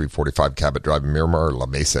 9345 Cabot Drive in Miramar, La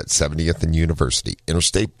Mesa at 70th and University.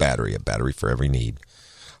 Interstate Battery, a battery for every need.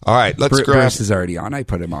 All right, let's grab... Bruce is already on. I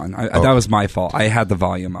put him on. That was my fault. I had the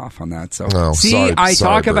volume off on that. So I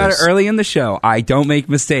talk about it early in the show. I don't make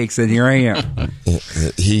mistakes, and here I am.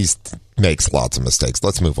 He makes lots of mistakes.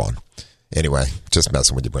 Let's move on. Anyway, just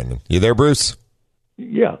messing with you, Brendan. You there, Bruce?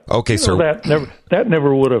 Yeah. Okay, sir. That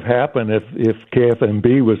never would have happened if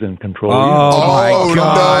KFMB was in control. Oh my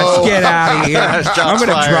gosh! No. Get out of here! I'm going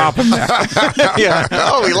to drop him now. Yeah.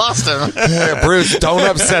 Oh, we lost him. Hey, Bruce, don't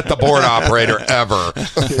upset the board operator ever.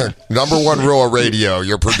 Number one rule of radio: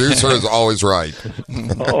 your producer is always right.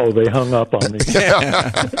 Oh, they hung up on me.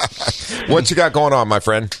 What you got going on, my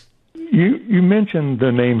friend? You mentioned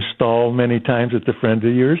the name Stahl many times. It's a friend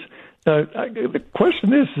of yours. The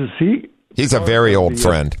question is he? He's a very old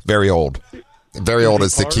friend. Very old. Very old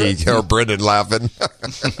is the key. Brendan laughing.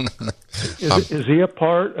 Is he a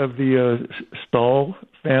part of the Stahl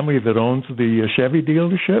family that owns the Chevy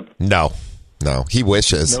dealership? No. No, he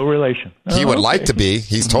wishes. No relation. He would like to be.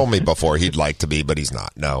 He's told me before he'd like to be, but he's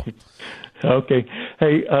not. No. Okay.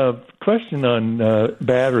 Hey, question on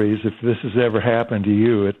batteries, if this has ever happened to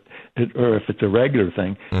you, or if it's a regular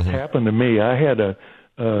thing. It happened to me. I had a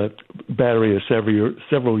battery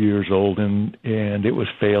several years old, and it was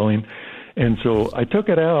failing. And so I took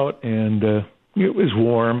it out, and it was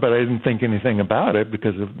warm, but I didn't think anything about it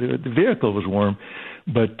because the vehicle was warm.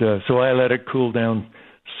 But so I let it cool down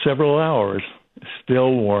several hours,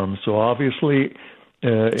 still warm. So obviously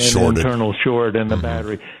an internal short in the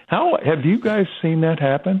battery. How have you guys seen that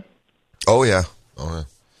happen? Oh yeah.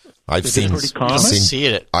 I've seen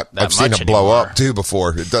it blow up too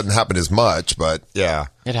before. It doesn't happen as much, but yeah,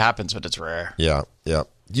 it happens, but it's rare. Yeah.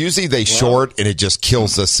 Usually they short and it just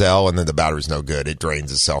kills the cell, and then the battery's no good. It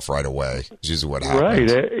drains itself right away. It's usually what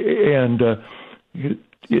happens. Right, and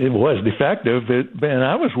it was defective, and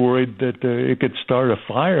I was worried that it could start a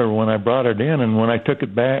fire when I brought it in, and when I took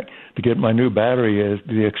it back to get my new battery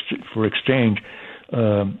for exchange,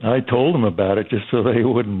 I told them about it just so they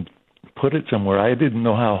wouldn't put it somewhere. I didn't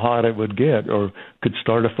know how hot it would get or could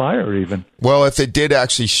start a fire even. Well, if it did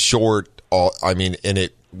actually short, and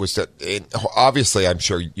it was obviously, I'm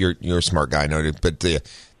sure you're a smart guy, noted, but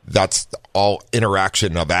that's all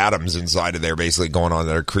interaction of atoms inside of there basically going on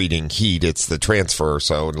that are creating heat. It's the transfer,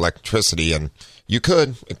 so electricity, and it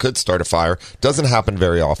could start a fire. Doesn't happen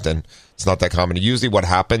very often. It's not that common. Usually what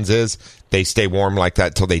happens is they stay warm like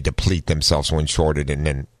that till they deplete themselves when shorted, and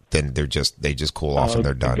then they just cool off and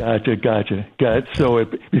they're done. Gotcha. So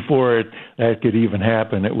before that could even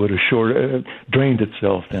happen, it would have drained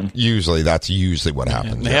itself then. That's usually what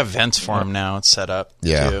happens. They have vents for them now. It's set up.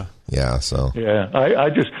 Yeah. Too. Yeah. So. Yeah, I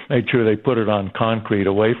just made sure they put it on concrete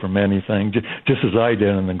away from anything, just as I did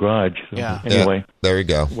in the garage. So anyway, there you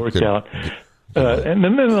go. Worked out. And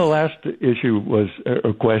then the last issue was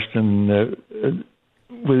a question.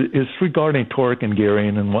 Is regarding torque and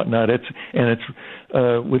gearing and whatnot. It's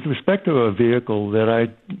with respect to a vehicle that I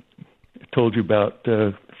told you about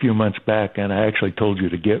a few months back, and I actually told you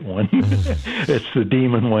to get one. It's the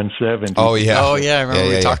Demon 170. Oh yeah. I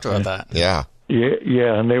remember we talked about that.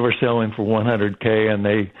 Yeah, and they were selling for $100K, and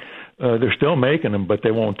they're still making them, but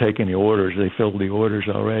they won't take any orders. They filled the orders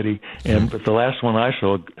already. But the last one I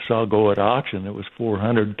saw go at auction, it was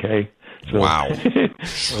 $400K. So wow!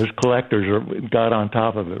 Those collectors got on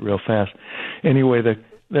top of it real fast. Anyway,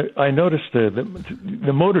 I noticed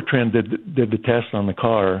the Motor Trend did the test on the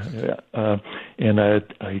car, and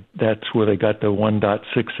that's where they got the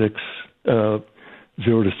 1.66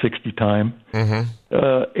 0 to 60 time.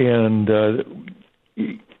 And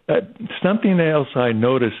something else I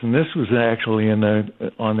noticed, and this was actually on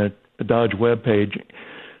the Dodge webpage,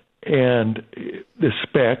 and the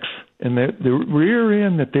specs. And the rear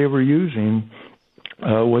end that they were using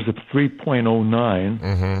was a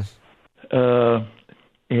 3.09.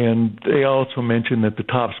 And they also mentioned that the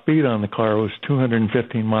top speed on the car was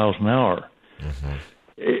 215 miles an hour.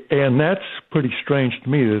 And that's pretty strange to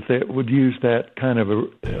me that they would use that kind of a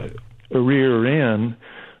rear end,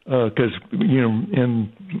 because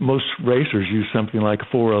in most racers use something like a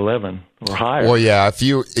 411 or higher. Well, if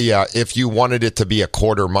you wanted it to be a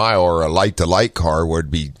quarter mile or a light to light car,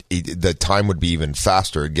 the time would be even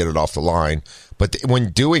faster to get it off the line. But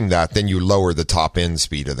when doing that, then you lower the top end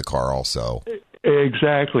speed of the car also.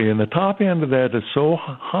 Exactly, and the top end of that is so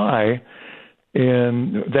high,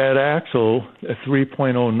 and that axle, a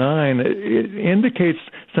 3.09, it indicates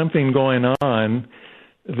something going on.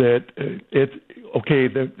 That the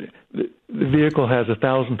vehicle has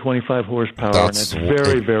 1,025 horsepower, and it's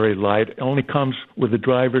very, very light. It only comes with the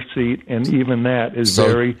driver's seat, and even that is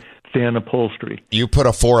very thin upholstery. You put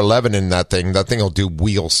a 411 in that thing will do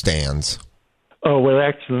wheel stands. Oh, well,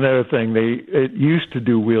 that's another thing. It used to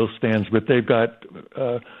do wheel stands, but they've got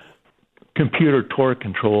computer torque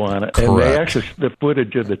control on it. Correct. And they actually, the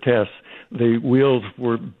footage of the tests, the wheels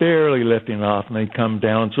were barely lifting off, and they come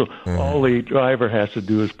down. So all the driver has to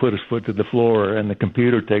do is put his foot to the floor, and the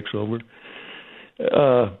computer takes over.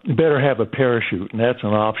 You better have a parachute, and that's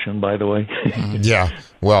an option, by the way. Yeah,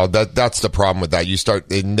 well, that's the problem with that.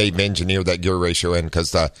 They've engineered that gear ratio in,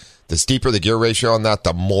 because the steeper the gear ratio on that,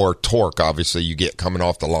 the more torque, obviously, you get coming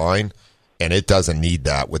off the line. And it doesn't need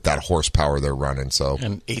that with that horsepower they're running. So,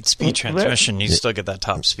 an 8-speed transmission, you still get that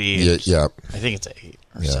top speed. Yeah. I think it's 8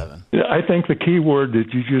 or 7. I think the key word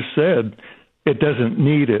that you just said, it doesn't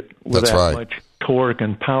need it with that much torque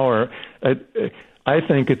and power. I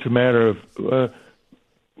think it's a matter of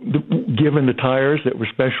given the tires that were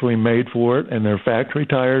specially made for it, and they're factory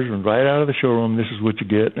tires, and right out of the showroom, this is what you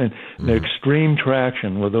get. And the extreme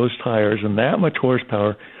traction with those tires and that much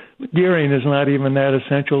horsepower, gearing is not even that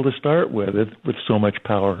essential to start with so much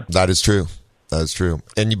power. That is true. That's true.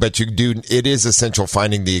 But it is essential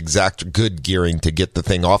finding the exact good gearing to get the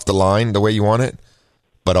thing off the line the way you want it,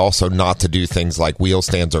 but also not to do things like wheel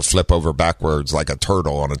stands or flip over backwards like a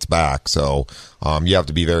turtle on its back. So you have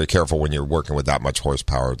to be very careful when you're working with that much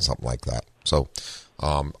horsepower and something like that. So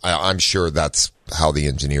I'm sure that's how the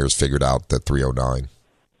engineers figured out the 309.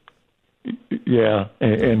 Yeah,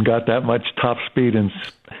 and got that much top speed in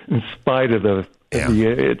spite of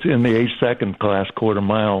it's in the 8-second class quarter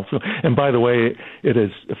mile. So, and by the way, it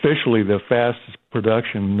is officially the fastest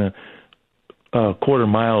production quarter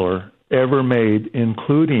miler ever made,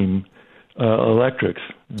 including electrics.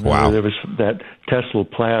 Wow! There was that Tesla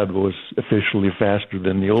Plaid was officially faster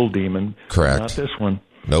than the old Demon. Correct. Not this one.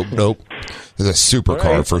 Nope. It's a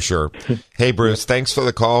supercar for sure. Hey, Bruce, thanks for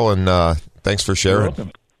the call and thanks for sharing. You're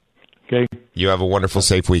welcome. Okay. You have a wonderful,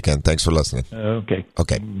 safe weekend. Thanks for listening. Okay.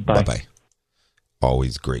 Bye-bye.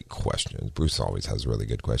 Always great questions. Bruce always has really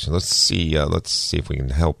good questions. Let's see if we can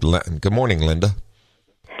help. Good morning, Linda.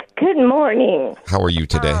 Good morning. How are you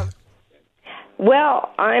today?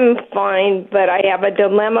 Well, I'm fine, but I have a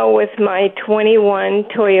dilemma with my 21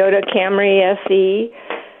 Toyota Camry SE.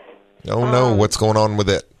 Oh, no. What's going on with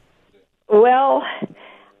it? Well,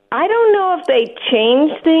 I don't know if they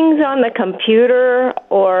changed things on the computer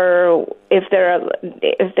or if they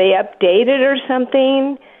update it or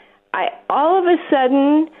something. All of a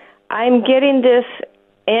sudden, I'm getting this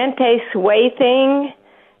anti-sway thing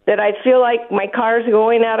that I feel like my car's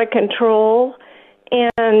going out of control,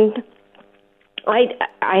 and I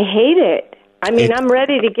hate it. I mean, I'm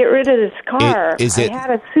ready to get rid of this car. I had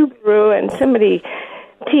a Subaru, and somebody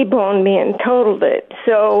T-boned me and totaled it.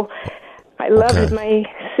 So I loved my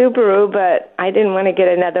Subaru, but I didn't want to get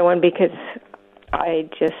another one because I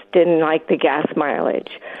just didn't like the gas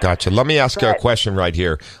mileage. Gotcha. Let me ask you a question right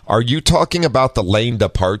here. Are you talking about the lane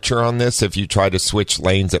departure on this? If you try to switch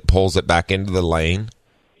lanes, it pulls it back into the lane?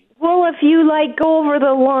 Well, if you, go over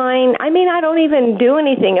the line, I mean, I don't even do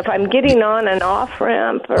anything. If I'm getting on an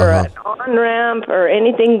off-ramp or an on-ramp or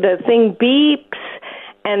anything, the thing beeps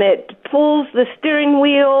and it pulls the steering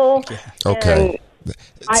wheel. Okay.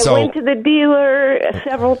 I went to the dealer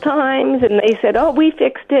several times, and they said, we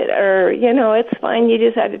fixed it, or, it's fine, you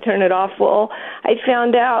just had to turn it off. Well, I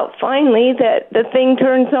found out finally that the thing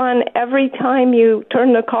turns on every time you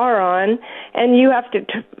turn the car on, and you have to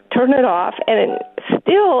turn it off, and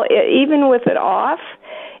still, even with it off,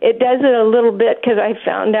 it does it a little bit, because I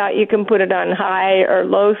found out you can put it on high or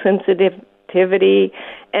low sensitivity,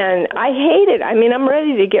 and I hate it. I mean, I'm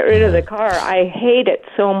ready to get rid of the car. I hate it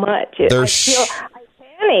so much. I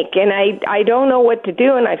panic, and I don't know what to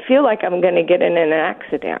do, and I feel like I'm going to get in an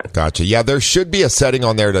accident. Gotcha. Yeah, there should be a setting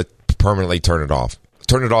on there to permanently turn it off.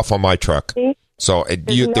 Turn it off on my truck. See? So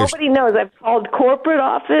nobody knows. I've called corporate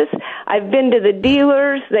office. I've been to the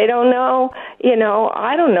dealers. They don't know.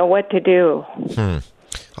 I don't know what to do.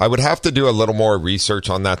 I would have to do a little more research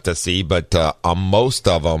on that to see, but on most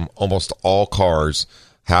of them, almost all cars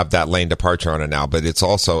have that lane departure on it now, but it's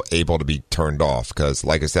also able to be turned off because,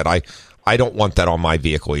 like I said, I don't want that on my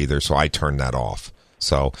vehicle either, so I turn that off.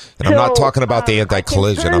 So I'm not talking about the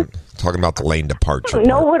anti-collision. I'm talking about the lane departure. I don't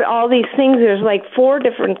know what all these things. There's 4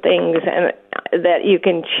 different things that you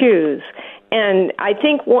can choose, and I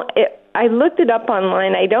think I looked it up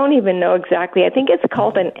online. I don't even know exactly. I think it's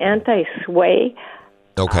called an anti-sway.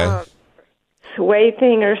 Okay. Sway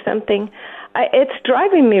thing or something. It's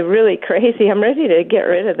driving me really crazy. I'm ready to get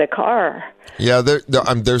rid of the car. Yeah,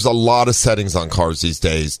 there's a lot of settings on cars these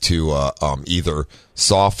days to either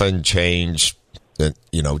soften, change,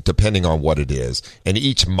 depending on what it is. And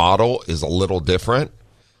each model is a little different.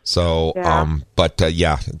 So,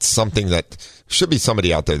 it's something that should be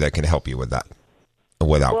somebody out there that can help you with that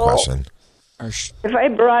without question. If I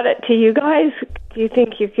brought it to you guys, do you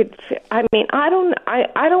think you could? I mean, I don't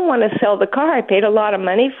want to sell the car. I paid a lot of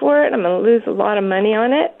money for it. I'm going to lose a lot of money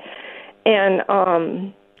on it,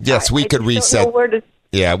 and yes, we could reset.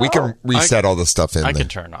 We can reset all the stuff in. I there. can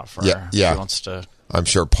turn off for her. Yeah. If she wants to. I'm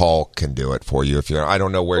sure Paul can do it for you. If you're, I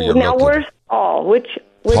don't know where you're looking. Now, where's Paul? Which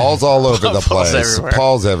Paul's all over the place.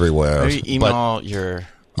 Paul's everywhere. Maybe email your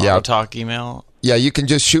AutoTalk email. Yeah, you can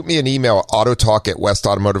just shoot me an email,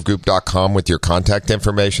 autotalk@westautomotivegroup.com with your contact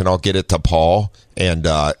information. I'll get it to Paul, and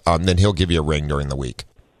then he'll give you a ring during the week.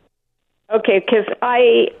 Okay, because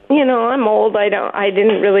I'm old. I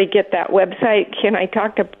didn't really get that website. Can I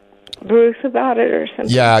talk to Bruce about it or something?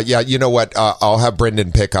 Yeah. You know what? I'll have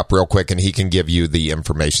Brendan pick up real quick, and he can give you the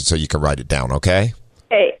information so you can write it down, okay?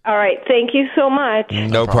 Okay, all right. Thank you so much.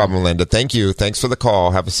 No problem, Linda. Thank you. Thanks for the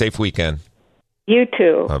call. Have a safe weekend. You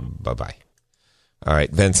too. Bye-bye. All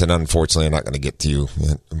right, Vincent, unfortunately, I'm not going to get to you.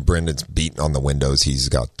 Brendan's beating on the windows. He's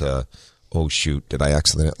got, oh, shoot, did I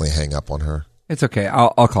accidentally hang up on her? It's okay.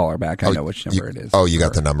 I'll call her back. I know which number it is. Oh, you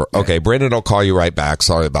got the number. Yeah. Okay, Brendan will call you right back.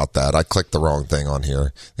 Sorry about that. I clicked the wrong thing on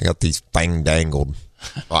here. I got these bang-dangled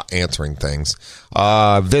answering things.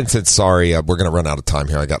 Vincent, sorry. We're going to run out of time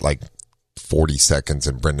here. I got like 40 seconds,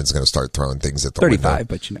 and Brendan's going to start throwing things at the 35, window.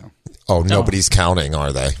 but you know. Oh, nobody's counting,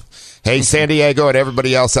 are they? Hey, San Diego and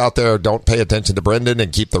everybody else out there, don't pay attention to Brendan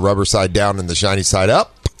and keep the rubber side down and the shiny side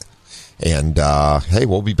up. And, hey,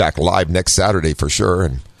 we'll be back live next Saturday for sure.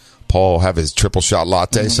 And Paul will have his triple shot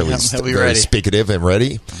latte, so he's very ready. Speakative and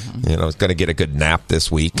ready. Mm-hmm. You know, he's going to get a good nap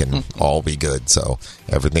this week and all be good. So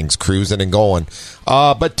everything's cruising and going.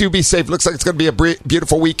 But do be safe. Looks like it's going to be a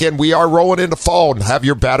beautiful weekend. We are rolling into fall, and have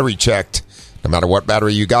your battery checked. No matter what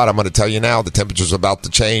battery you got, I'm going to tell you now, the temperature's about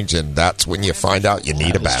to change, and that's when you find out you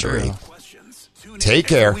need a battery. Take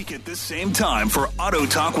care. Week at this same time for Auto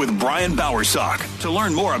Talk with Brian Bowersock. To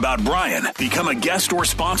learn more about Brian, become a guest or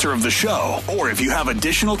sponsor of the show, or if you have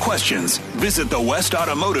additional questions, visit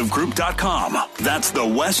thewestautomotivegroup.com. That's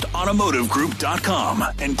thewestautomotivegroup.com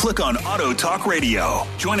and click on Auto Talk Radio.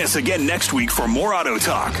 Join us again next week for more Auto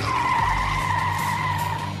Talk.